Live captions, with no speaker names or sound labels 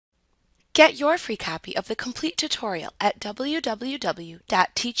Get your free copy of the complete tutorial at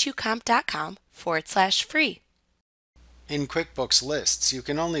www.teachucomp.com/free. In QuickBooks Lists, you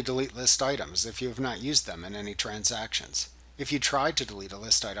can only delete list items if you have not used them in any transactions. If you try to delete a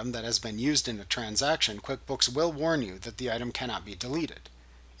list item that has been used in a transaction, QuickBooks will warn you that the item cannot be deleted.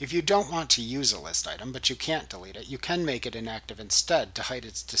 If you don't want to use a list item but you can't delete it, you can make it inactive instead to hide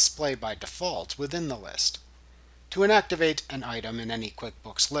its display by default within the list. To inactivate an item in any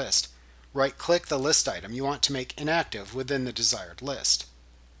QuickBooks list, right-click the list item you want to make inactive within the desired list.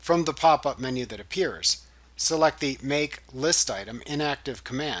 From the pop-up menu that appears, select the Make List Item Inactive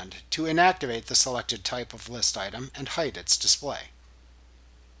command to inactivate the selected type of list item and hide its display.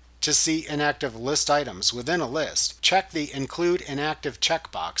 To see inactive list items within a list, check the Include Inactive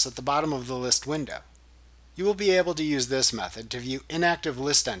checkbox at the bottom of the list window. You will be able to use this method to view inactive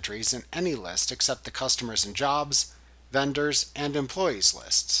list entries in any list except the Customers and Jobs, Vendors, and Employees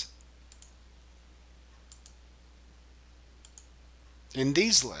lists. In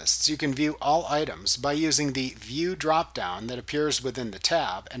these lists, you can view all items by using the View drop-down that appears within the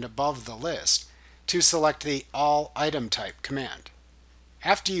tab and above the list to select the All Item Type command.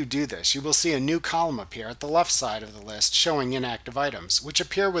 After you do this, you will see a new column appear at the left side of the list showing inactive items, which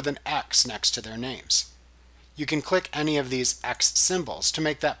appear with an X next to their names. You can click any of these X symbols to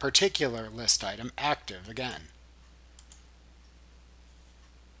make that particular list item active again.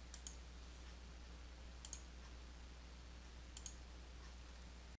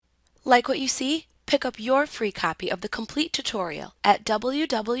 Like what you see? Pick up your free copy of the complete tutorial at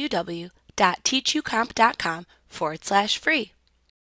www.teachucomp.com/free.